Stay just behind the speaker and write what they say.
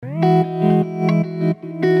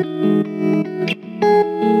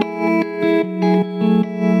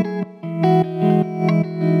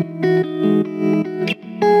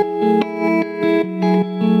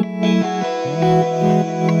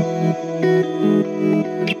Hi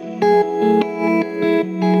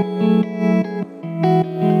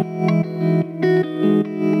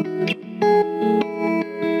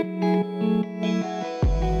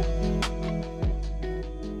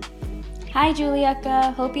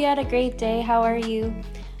Juliaka, hope you had a great day. How are you?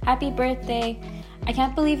 Happy birthday. I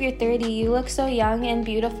can't believe you're 30. You look so young and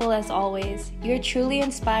beautiful as always. You're truly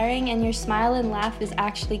inspiring and your smile and laugh is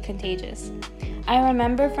actually contagious. I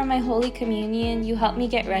remember from my Holy Communion, you helped me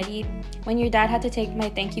get ready. When your dad had to take my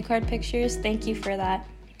thank you card pictures, thank you for that.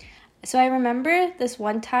 So I remember this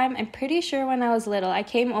one time, I'm pretty sure when I was little, I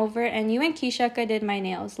came over and you and Kishaka did my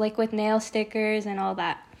nails, like with nail stickers and all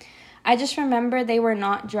that. I just remember they were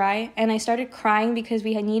not dry, and I started crying because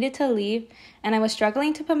we had needed to leave, and I was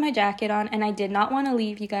struggling to put my jacket on, and I did not want to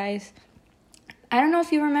leave, you guys. I don't know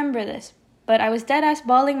if you remember this, but I was dead-ass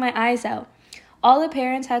bawling my eyes out. All the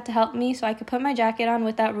parents had to help me so I could put my jacket on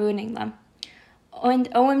without ruining them. And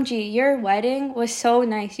OMG, your wedding was so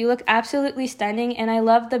nice. You look absolutely stunning, and I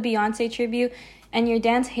loved the Beyonce tribute, and your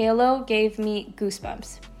dance halo gave me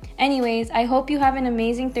goosebumps. Anyways, I hope you have an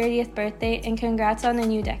amazing 30th birthday and congrats on the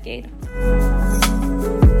new decade.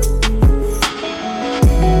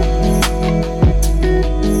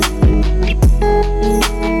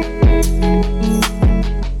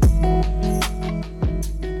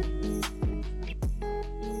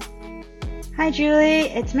 Hi Julie,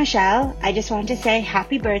 it's Michelle. I just wanted to say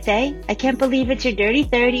happy birthday. I can't believe it's your dirty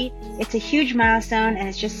 30. It's a huge milestone and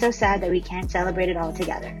it's just so sad that we can't celebrate it all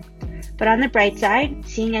together. But on the bright side,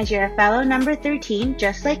 seeing as you're a fellow number 13,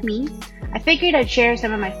 just like me, I figured I'd share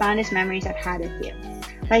some of my fondest memories I've had with you.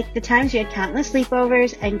 Like the times we had countless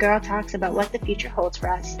sleepovers and girl talks about what the future holds for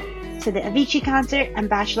us, to the Avicii concert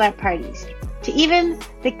and bachelorette parties, to even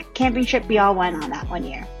the camping trip we all went on that one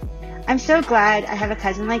year. I'm so glad I have a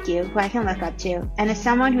cousin like you who I can look up to and is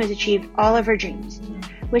someone who has achieved all of her dreams.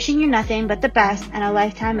 Wishing you nothing but the best and a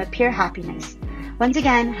lifetime of pure happiness. Once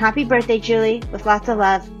again, happy birthday, Julie, with lots of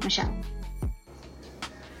love, Michelle.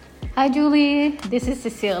 Hi Julie, this is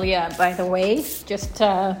Cecilia, by the way. Just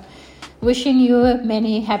wishing you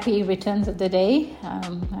many happy returns of the day.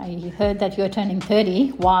 I heard that you're turning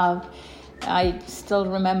 30. Wow. I still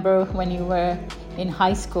remember when you were in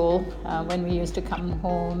high school, when we used to come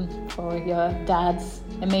home for your dad's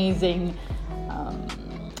amazing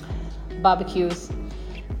barbecues.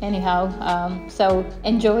 Anyhow, so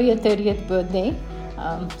enjoy your 30th birthday.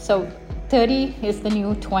 So 30 is the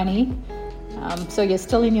new 20. So you're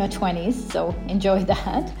still in your 20s, so enjoy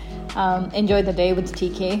that. Enjoy the day with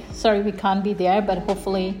TK. Sorry we can't be there, but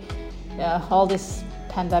hopefully all this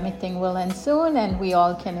pandemic thing will end soon and we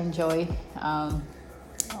all can enjoy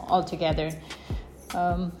all together.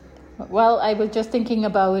 Well, I was just thinking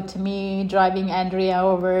about me driving Andrea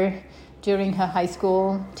over during her high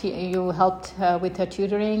school. You helped with her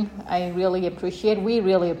tutoring. We really appreciate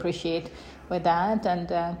with that,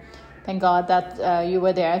 and thank God that you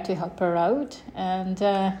were there to help her out. And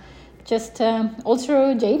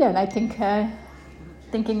also Jaden, I think,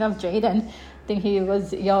 thinking of Jaden, I think he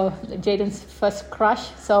was Jaden's first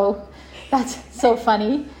crush. So that's so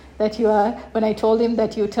funny that when I told him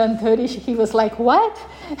that you turned 30, he was like, what?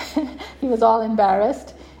 He was all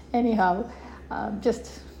embarrassed. Anyhow,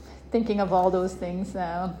 just thinking of all those things.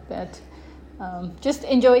 Just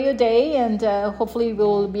enjoy your day, and hopefully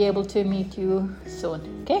we'll be able to meet you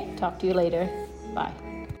soon. Okay, talk to you later. Bye.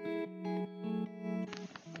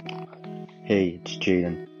 Hey, it's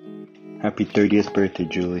Jaden. Happy 30th birthday,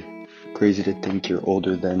 Julie. Crazy to think you're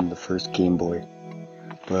older than the first Game Boy.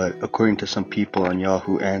 But according to some people on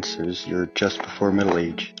Yahoo Answers, you're just before middle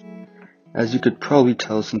age. As you could probably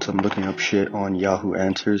tell since I'm looking up shit on Yahoo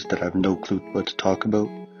Answers that I have no clue what to talk about.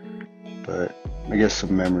 But I guess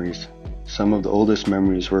some memories. Some of the oldest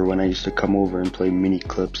memories were when I used to come over and play mini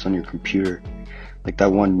clips on your computer, like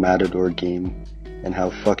that one Matador game, and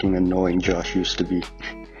how fucking annoying Josh used to be,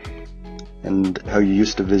 and how you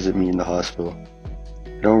used to visit me in the hospital.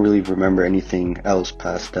 I don't really remember anything else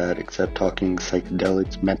past that except talking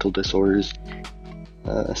psychedelics, mental disorders.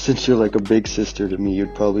 Since you're like a big sister to me,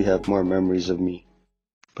 you'd probably have more memories of me.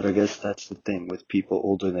 But I guess that's the thing with people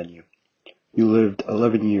older than you. You lived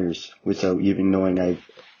 11 years without even knowing I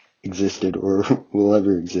existed or will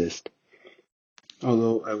ever exist.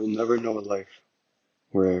 Although I will never know a life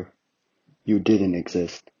where you didn't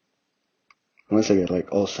exist. Unless I get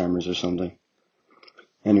like Alzheimer's or something.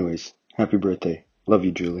 Anyways, happy birthday. Love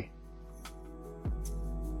you, Julie.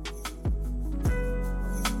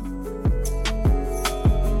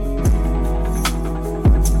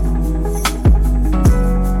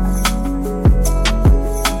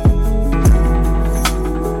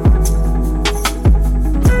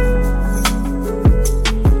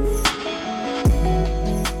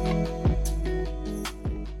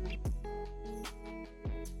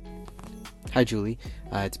 Hi, Julie.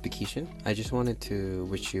 It's Bakishan. I just wanted to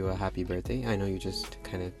wish you a happy birthday. I know you just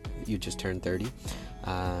turned 30.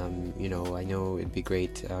 I know it'd be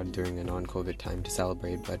great during a non-COVID time to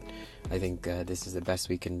celebrate, but I think this is the best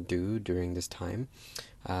we can do during this time.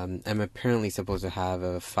 I'm apparently supposed to have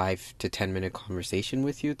a 5 to 10 minute conversation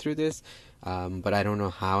with you through this, but I don't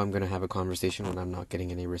know how I'm going to have a conversation when I'm not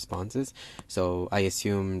getting any responses. So I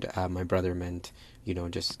assumed my brother meant,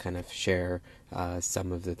 just kind of share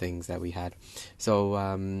some of the things that we had. So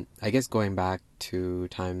I guess going back to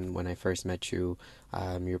time when I first met you,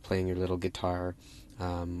 you're playing your little guitar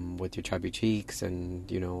with your chubby cheeks and,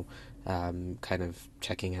 kind of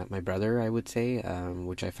checking out my brother, I would say,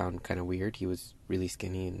 which I found kind of weird. He was really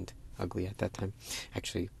skinny and ugly at that time.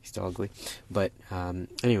 Actually, he's still ugly. But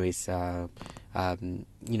anyways, I'm kind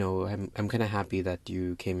of happy that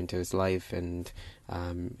you came into his life, and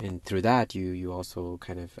through that, you also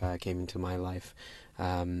kind of came into my life.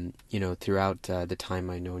 Throughout the time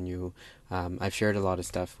I've known you, I've shared a lot of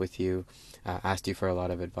stuff with you, asked you for a lot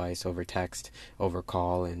of advice over text, over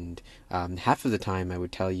call, and half of the time I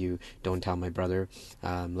would tell you, don't tell my brother,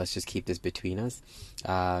 let's just keep this between us.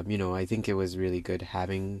 I think it was really good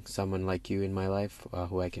having someone like you in my life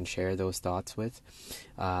who I can share those thoughts with,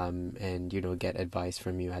 and get advice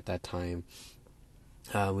from you at that time.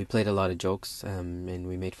 We played a lot of jokes, and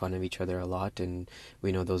we made fun of each other a lot, and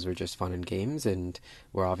we know those were just fun and games, and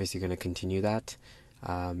we're obviously going to continue that,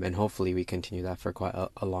 and hopefully we continue that for quite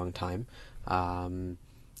a long time. I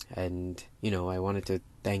wanted to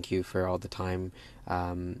thank you for all the time,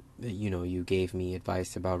 you gave me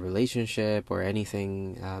advice about relationship or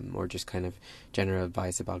anything, or just kind of general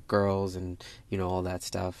advice about girls and, all that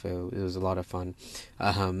stuff. It was a lot of fun,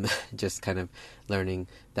 just kind of learning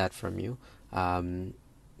that from you.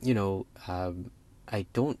 I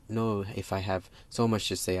don't know if I have so much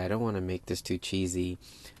to say. I don't want to make this too cheesy,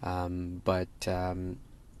 but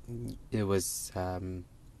it was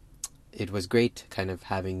great kind of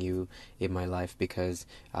having you in my life because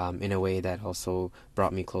in a way that also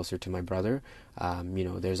brought me closer to my brother.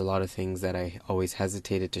 There's a lot of things that I always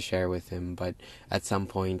hesitated to share with him, but at some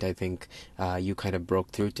point I think you kind of broke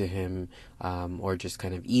through to him, or just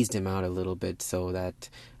kind of eased him out a little bit so that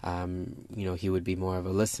he would be more of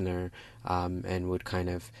a listener, and would kind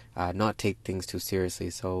of not take things too seriously.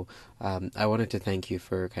 So I wanted to thank you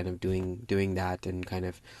for kind of doing that and kind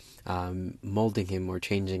of molding him or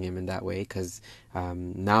changing him in that way, because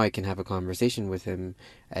now I can have a conversation with him,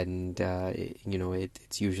 and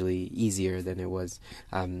it's usually easier than it was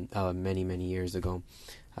many years ago.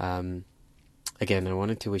 Again, I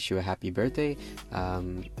wanted to wish you a happy birthday.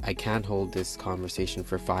 I can't hold this conversation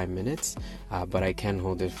for 5 minutes, but I can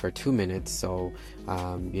hold it for 2 minutes. So,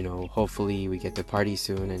 hopefully we get to party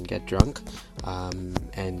soon and get drunk,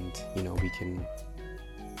 and we can.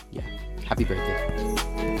 Yeah, happy birthday.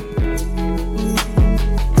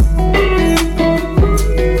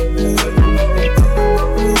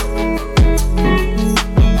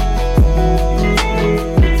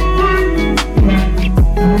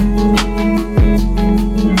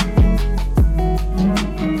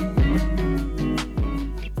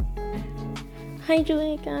 Hi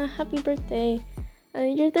Julika, happy birthday.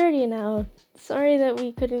 You're 30 now. Sorry that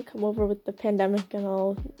we couldn't come over with the pandemic and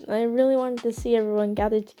all. I really wanted to see everyone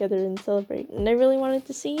gathered together and celebrate, and I really wanted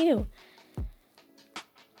to see you.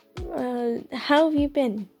 How have you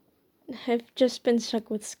been? I've just been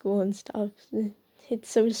stuck with school and stuff.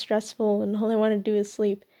 It's so stressful, and all I want to do is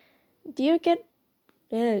sleep. Do you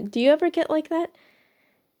ever get like that?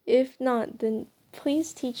 If not, then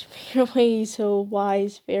please teach me your ways, O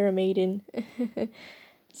wise fair maiden.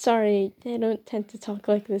 Sorry, I don't tend to talk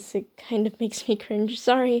like this. It kind of makes me cringe.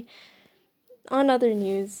 Sorry. On other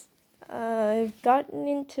news, I've gotten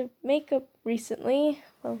into makeup recently.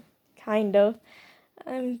 Well, kind of.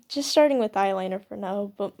 I'm just starting with eyeliner for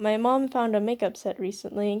now, but my mom found a makeup set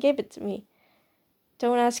recently and gave it to me.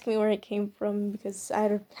 Don't ask me where it came from because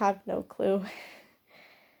I have no clue.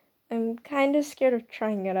 I'm kind of scared of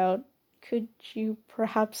trying it out. Could you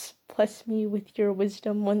perhaps bless me with your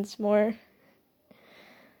wisdom once more?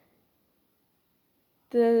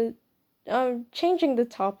 Changing the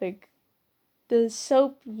topic, the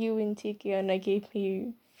soap you and Tiki and I gave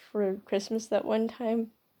me for Christmas that one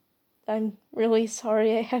time, I'm really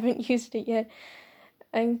sorry I haven't used it yet.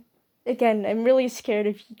 I'm really scared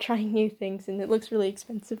of trying new things, and it looks really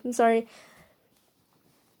expensive. I'm sorry.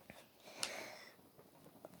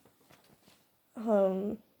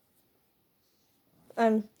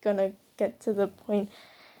 I'm gonna get to the point.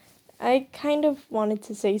 I kind of wanted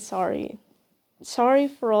to say sorry. Sorry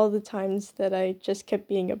for all the times that I just kept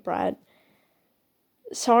being a brat.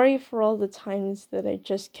 Sorry for all the times that I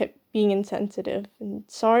just kept being insensitive, and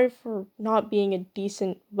sorry for not being a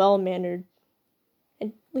decent, well-mannered,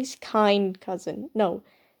 at least kind cousin. No,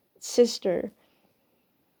 sister.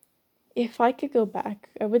 If I could go back,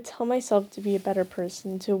 I would tell myself to be a better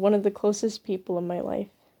person to one of the closest people in my life,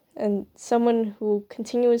 and someone who will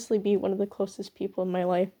continuously be one of the closest people in my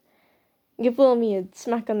life. Give little me a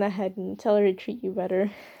smack on the head and tell her to treat you better.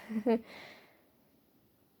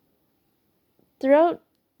 Throughout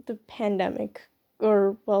the pandemic,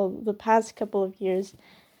 or, well, the past couple of years,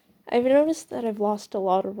 I've noticed that I've lost a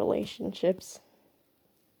lot of relationships.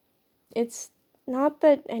 It's not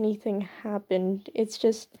that anything happened, it's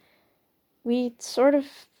just we sort of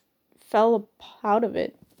fell out of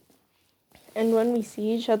it. And when we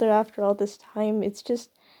see each other after all this time, it's just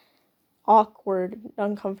awkward,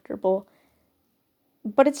 uncomfortable.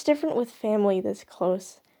 But it's different with family this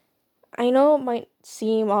close. I know it might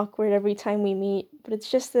seem awkward every time we meet, but it's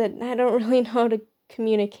just that I don't really know how to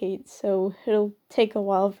communicate, so it'll take a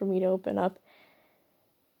while for me to open up.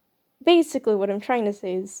 Basically, what I'm trying to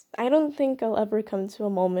say is, I don't think I'll ever come to a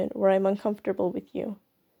moment where I'm uncomfortable with you.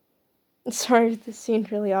 Sorry if this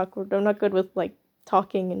seemed really awkward. I'm not good with,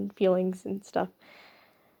 talking and feelings and stuff.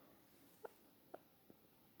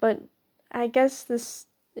 But I guess this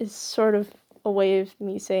is sort of a way of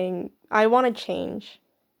me saying, I want to change.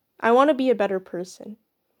 I want to be a better person.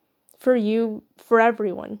 For you, for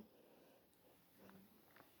everyone.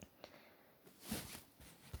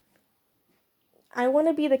 I want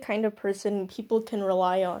to be the kind of person people can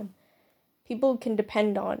rely on. People can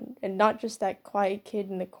depend on, and not just that quiet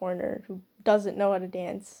kid in the corner who doesn't know how to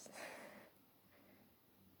dance.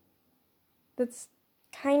 That's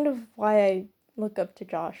kind of why I look up to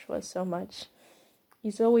Joshua so much.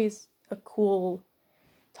 He's always a cool,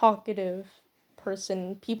 talkative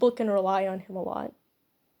person. People can rely on him a lot.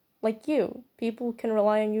 Like you. People can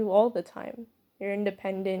rely on you all the time. You're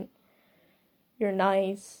independent. You're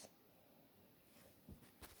nice.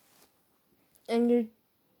 And you're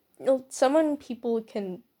someone people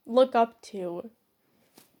can look up to.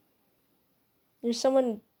 You're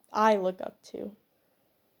someone I look up to.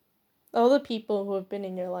 All the people who have been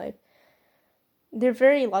in your life, they're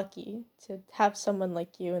very lucky to have someone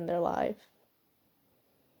like you in their life.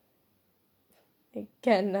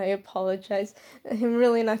 Again, I apologize. I'm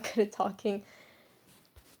really not good at talking.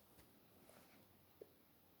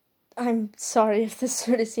 I'm sorry if this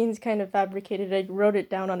sort of seems kind of fabricated. I wrote it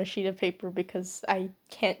down on a sheet of paper because I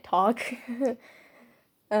can't talk.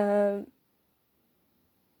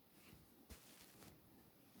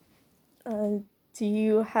 Do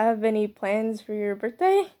you have any plans for your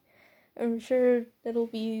birthday? I'm sure it'll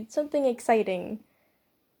be something exciting.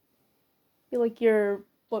 I feel like you're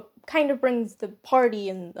what kind of brings the party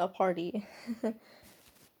in a party.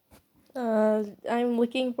 I'm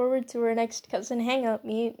looking forward to our next cousin hangout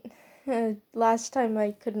meet. Last time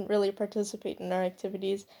I couldn't really participate in our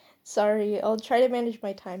activities. Sorry, I'll try to manage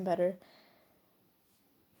my time better.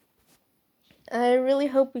 I really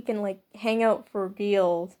hope we can, hang out for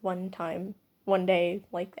real one day,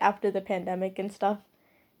 after the pandemic and stuff.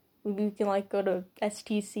 Maybe we can, go to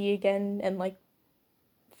STC again and,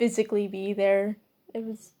 physically be there. It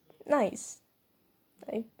was nice.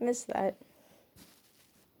 I miss that.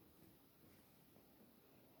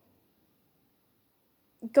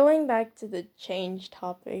 Going back to the change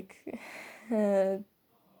topic, I'm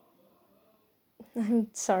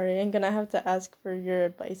sorry, I'm gonna have to ask for your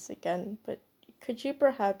advice again, but could you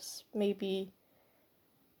perhaps maybe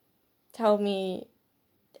tell me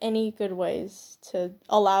any good ways to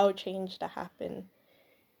allow change to happen?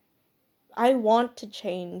 I want to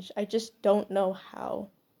change, I just don't know how.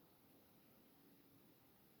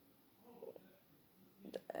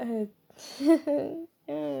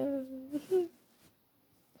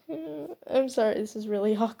 I'm sorry, this is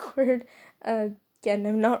really awkward. Again,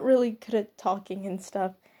 I'm not really good at talking and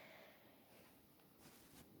stuff.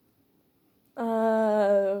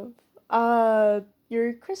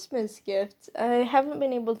 Your Christmas gift. I haven't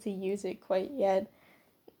been able to use it quite yet.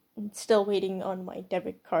 I'm still waiting on my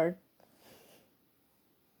debit card.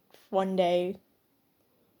 One day.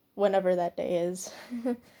 Whenever that day is.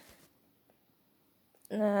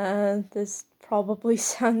 This probably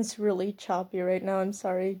sounds really choppy right now, I'm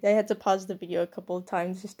sorry. I had to pause the video a couple of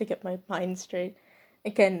times just to get my mind straight.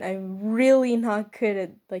 Again, I'm really not good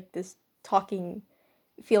at, this talking,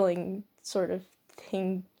 feeling sort of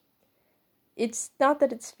thing. It's not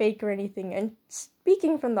that it's fake or anything, and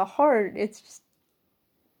speaking from the heart, it's just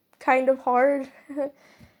kind of hard.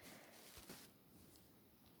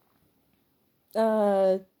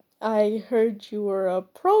 I heard you were a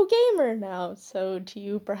pro gamer now, so do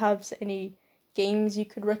you perhaps any games you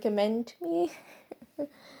could recommend to me?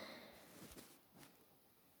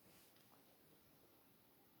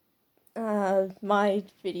 My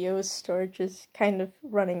video storage is kind of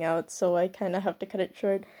running out, so I kind of have to cut it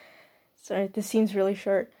short. Sorry, this seems really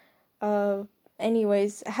short.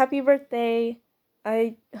 Anyways, happy birthday.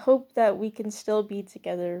 I hope that we can still be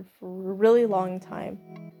together for a really long time.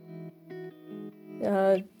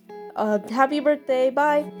 Happy birthday,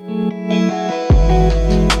 bye!